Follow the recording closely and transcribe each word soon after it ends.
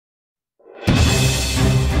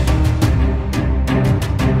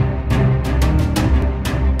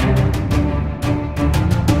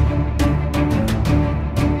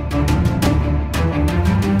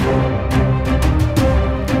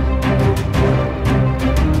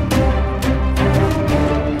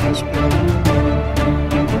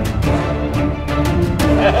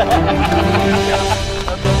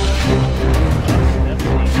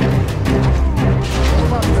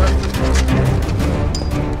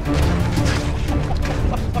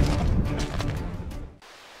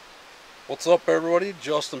What's up, everybody?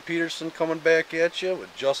 Justin Peterson coming back at you with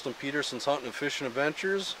Justin Peterson's Hunting and Fishing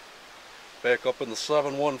Adventures. Back up in the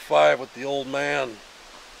 715 with the old man.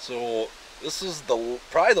 So this is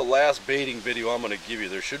probably the last baiting video I'm going to give you.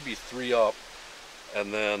 There should be 3 up.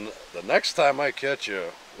 And then the next time I catch you,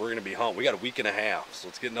 we're going to be hunting. We got a week and a half, so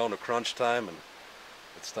it's getting down to crunch time, and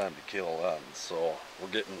it's time to kill then. So we're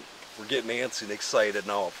getting antsy and excited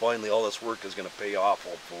now. Finally, all this work is going to pay off,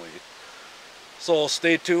 hopefully. So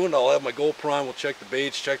stay tuned. I'll have my GoPro on. We'll check the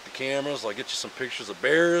baits, check the cameras. I'll get you some pictures of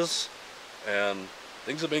bears, and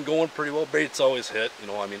things have been going pretty well. Baits always hit. You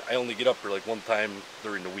know, I mean, I only get up here like 1 time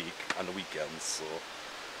during the week on the weekends. So,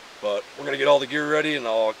 but we're gonna get all the gear ready, and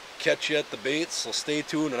I'll catch you at the baits. So stay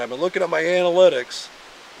tuned. And I've been looking at my analytics.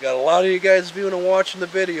 Got a lot of you guys viewing and watching the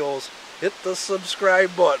videos. Hit the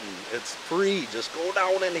subscribe button. It's free. Just go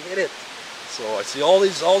down and hit it. So I see all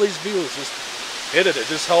these views. Just hit it. It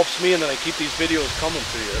just helps me, and then I keep these videos coming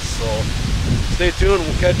to you. So stay tuned.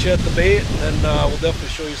 We'll catch you at the bait, and we'll definitely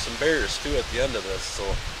show you some bears too at the end of this. So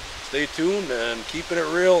stay tuned and keeping it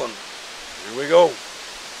real, and here we go.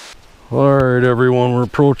 All right, everyone, we're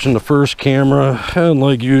approaching the first camera, and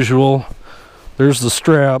like usual, there's the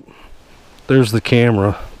strap, there's the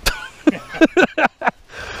camera.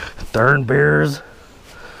 Darn bears.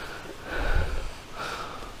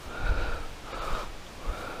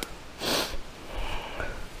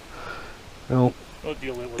 Well,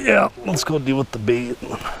 yeah, let's go deal with the bait.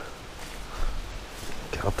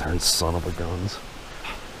 Get out there and son of a guns.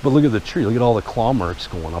 But look at the tree. Look at all the claw marks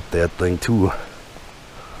going up that thing too.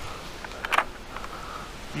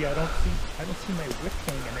 Yeah, I don't see my whip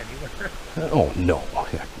hanging anywhere. Oh no!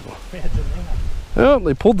 Heck no. Imagine that. Oh,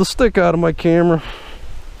 they pulled the stick out of my camera.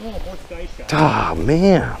 Oh, more sky shot. Ah,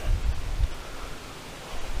 man.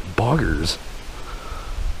 Buggers.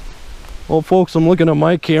 Well, folks, I'm looking at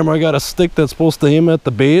my camera. I got a stick that's supposed to aim at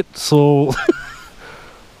the bait, so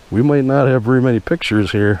we might not have very many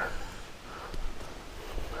pictures here.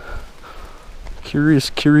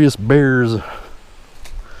 Curious bears.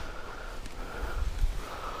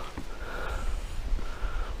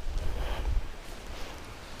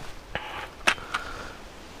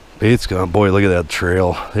 Bait's gone. Boy, look at that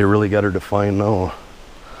trail. They really got her defined now.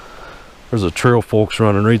 There's a trail, folks,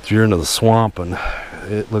 running right through into the swamp, and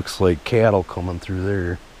it looks like cattle coming through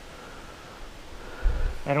there.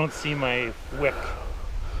 I don't see my whip.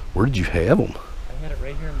 Where did you have them? I had it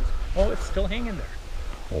right here. Oh, it's still hanging there.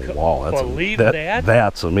 Oh, wow. Believe that?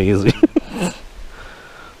 That's amazing.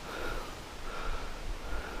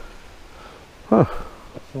 Huh.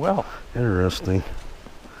 Well. Interesting.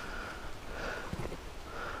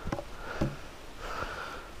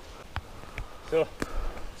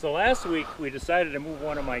 So last week we decided to move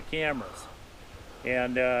one of my cameras,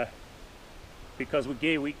 and because we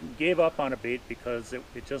gave up on a bait because it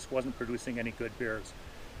just wasn't producing any good bears.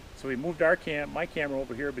 So we moved my camera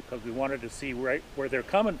over here because we wanted to see right where they're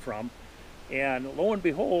coming from, and lo and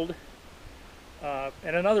behold,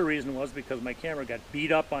 and another reason was because my camera got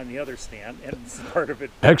beat up on the other stand, and part of it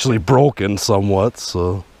actually broken somewhat.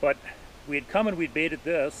 So, but we had come and we'd baited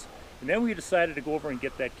this, and then we decided to go over and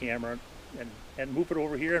get that camera and move it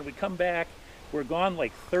over here, and we come back. We're gone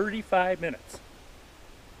like 35 minutes.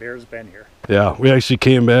 Bear's been here. Yeah, we actually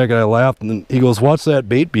came back, and I laughed, and then he goes, "Watch that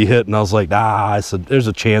bait be hit," and I was like, "Ah," I said, "There's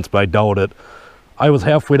a chance, but I doubt it." I was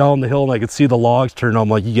halfway down the hill, and I could see the logs turn. I'm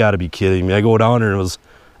like, "You got to be kidding me!" I go down there, and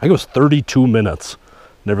I think it was 32 minutes.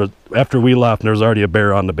 After we left, and there was already a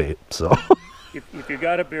bear on the bait. So, if you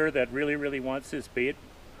got a bear that really wants this bait,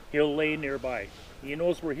 he'll lay nearby. He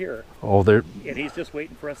knows we're here. Oh, and he's just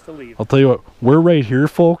waiting for us to leave. I'll tell you what, we're right here,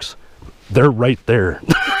 folks. They're right there.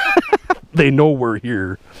 They know we're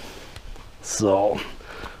here. So,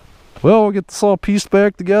 well, we'll get this all pieced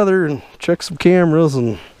back together and check some cameras,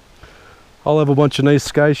 and I'll have a bunch of nice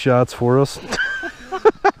sky shots for us.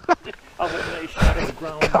 I'll have a nice shot of the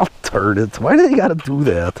ground. I'll turn it. Why do they got to do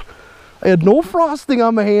that? I had no frosting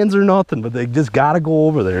on my hands or nothing, but they just got to go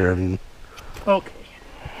over there. I mean, okay.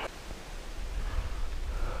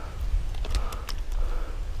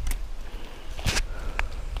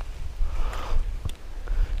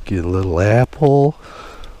 Get a little apple.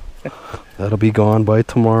 That'll be gone by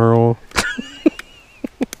tomorrow.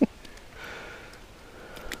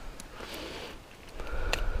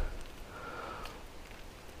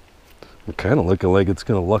 I'm kind of looking like it's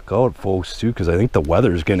going to luck out, folks, too, because I think the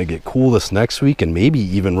weather is going to get cool this next week, and maybe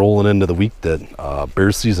even rolling into the week that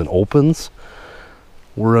bear season opens.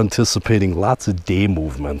 We're anticipating lots of day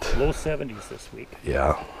movement. Low 70s this week.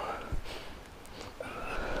 Yeah.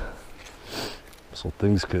 So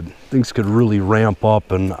things could really ramp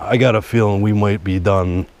up, and I got a feeling we might be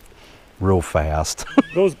done real fast.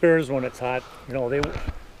 Those bears, when it's hot, you know,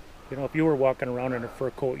 if you were walking around in a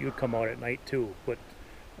fur coat, you'd come out at night too.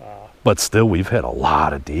 But still, we've had a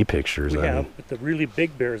lot of day pictures. But the really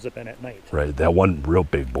big bears have been at night. Right, that one real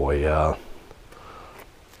big boy, yeah.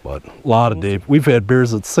 But a lot of day. We've had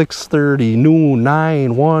bears at 6:30, noon,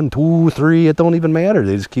 9, 1, 2, 3. It don't even matter.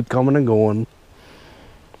 They just keep coming and going.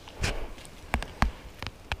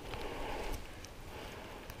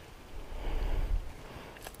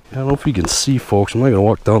 I don't know if you can see, folks. I'm not going to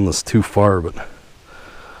walk down this too far, but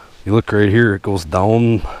you look right here. It goes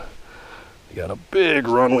down. You got a big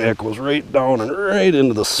runway that goes right down and right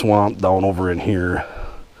into the swamp down over in here.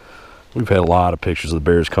 We've had a lot of pictures of the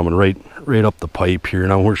bears coming right up the pipe here.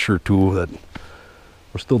 Now we're sure too that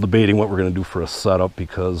we're still debating what we're going to do for a setup,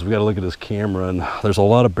 because we got to look at this camera, and there's a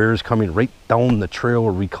lot of bears coming right down the trail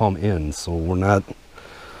where we come in. So we're not.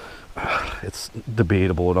 It's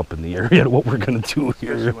debatable and up in the air yet what we're going to do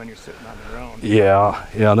here. Especially when you're sitting on the ground. Yeah,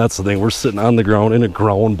 and that's the thing. We're sitting on the ground in a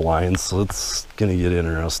ground blind, so it's going to get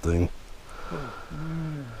interesting.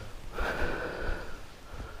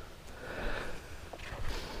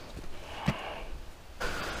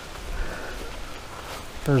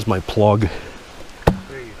 There's my plug. There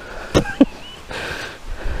you go.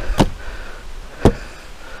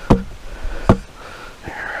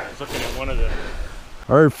 I was looking at one of the...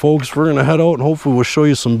 Alright folks, we're going to head out and hopefully we'll show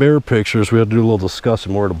you some bear pictures. We have to do a little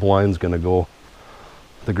discussing where the blind's going to go.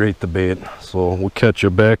 The great debate. So we'll catch you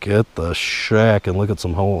back at the shack and look at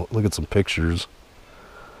some pictures.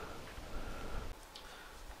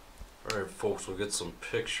 Alright folks, we'll get some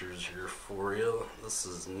pictures here for you. This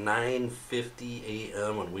is 9:50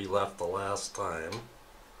 a.m. when we left the last time.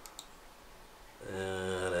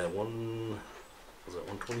 And at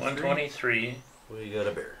 123. We got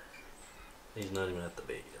a bear. He's not even at the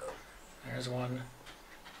bait yet. There's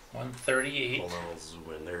 138. Hold on, I'll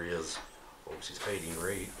zoom in. There he is. Folks, he's hiding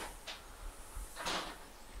right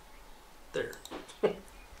there. There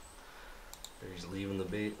he's leaving the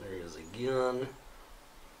bait. There he is again.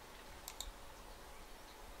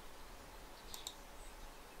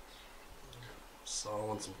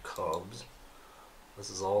 Sawing some cubs. This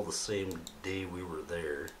is all the same day we were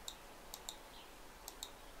there.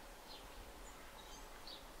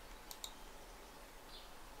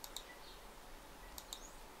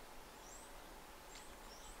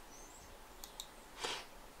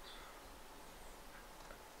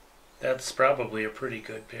 That's probably a pretty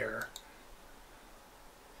good bear.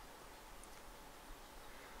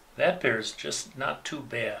 That bear's just not too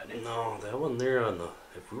bad. No, that one there on the...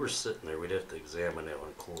 If we were sitting there, we'd have to examine that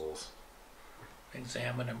one close.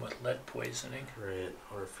 Examine him with lead poisoning. Right,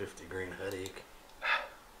 or a 50 grain headache.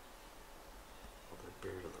 Other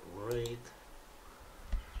bear to the right.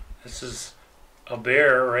 This is a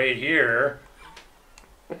bear right here.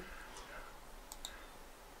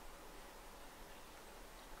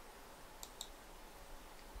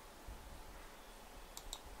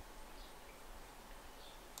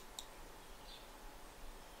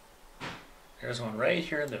 There's one right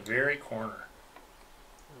here in the very corner.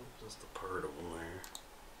 Just a part of them there.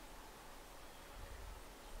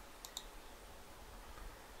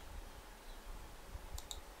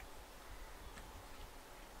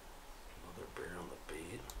 Another bear on the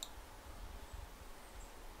bait.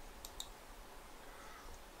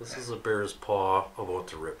 This is a bear's paw about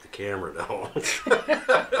to rip the camera down.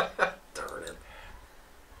 Darn it.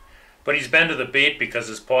 But he's been to the bait because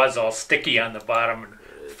his paw's all sticky on the bottom and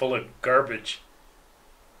full of garbage.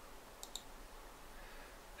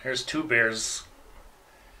 There's two bears.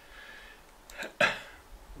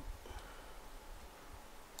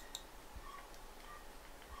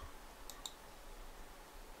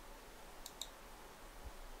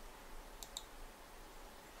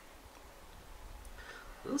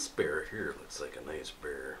 This bear here looks like a nice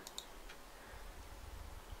bear.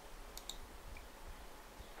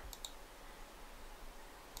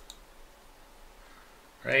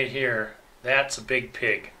 Right here. That's a big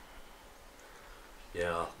pig.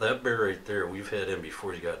 Yeah, that bear right there, we've had him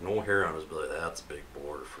before. He's got no hair on his belly. That's a big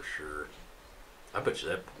boar for sure. I bet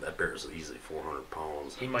you that bear is easily 400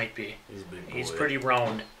 pounds. He might be. He's a big boy. He's pretty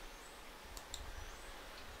round.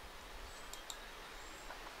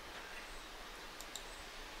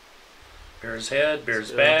 Bear's head,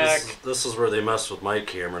 bear's back. This is where they messed with my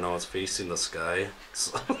camera. Now it's facing the sky.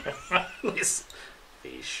 So nice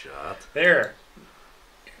face shot. There.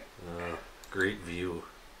 Great view.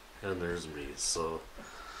 And there's me. So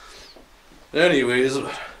anyways,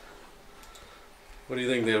 what do you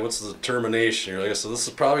think, Dad? What's the determination here? Like I said, this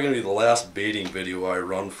is probably going to be the last baiting video I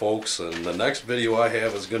run, folks. And the next video I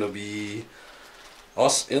have is going to be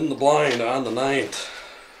us in the blind on the 9th.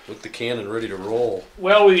 with the cannon ready to roll.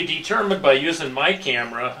 Well, we determined by using my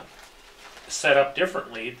camera set up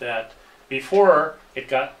differently that before it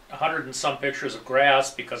got 100 and some pictures of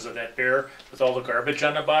grass because of that bear with all the garbage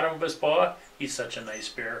on the bottom of his paw. He's such a nice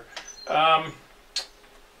bear.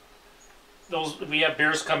 We have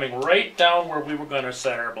bears coming right down where we were going to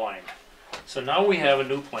set our blind. So now we have a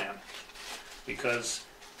new plan, because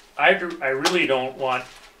I really don't want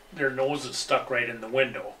their noses stuck right in the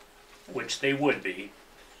window, which they would be.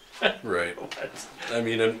 Right. I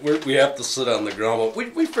mean, and we have to sit on the ground,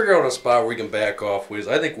 but we figure out a spot where we can back off ways.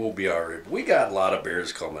 I think we'll be all right. We got a lot of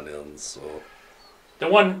bears coming in, so. The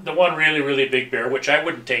one really big bear, which I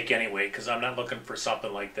wouldn't take anyway, because I'm not looking for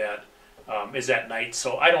something like that, is at night.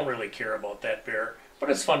 So I don't really care about that bear, but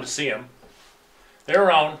it's fun to see them. They're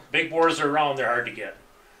around. Big boars are around. They're hard to get.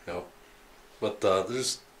 No. But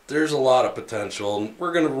there's a lot of potential, and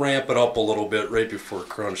we're going to ramp it up a little bit right before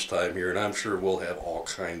crunch time here, and I'm sure we'll have all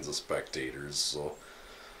kinds of spectators. So,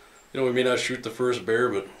 we may not shoot the first bear,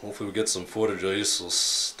 but hopefully we get some footage of you. So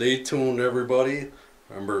stay tuned, everybody.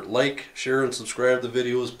 Remember, like, share, and subscribe to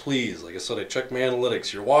videos, please. Like I said, I check my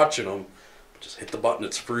analytics. You're watching them, but just hit the button.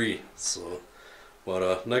 It's free. So,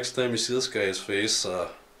 but next time you see this guy's face,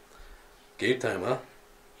 game time, huh?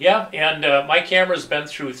 Yeah, and my camera's been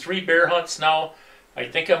through 3 bear hunts now. I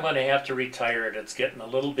think I'm going to have to retire it. It's getting a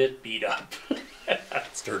little bit beat up.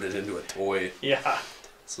 It's turned it into a toy. Yeah.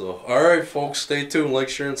 So, alright folks, stay tuned. Like,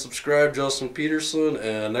 share, and subscribe. Justin Peterson.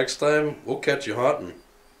 And next time, we'll catch you hunting.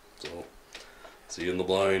 So, see you in the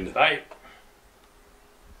blind. Bye.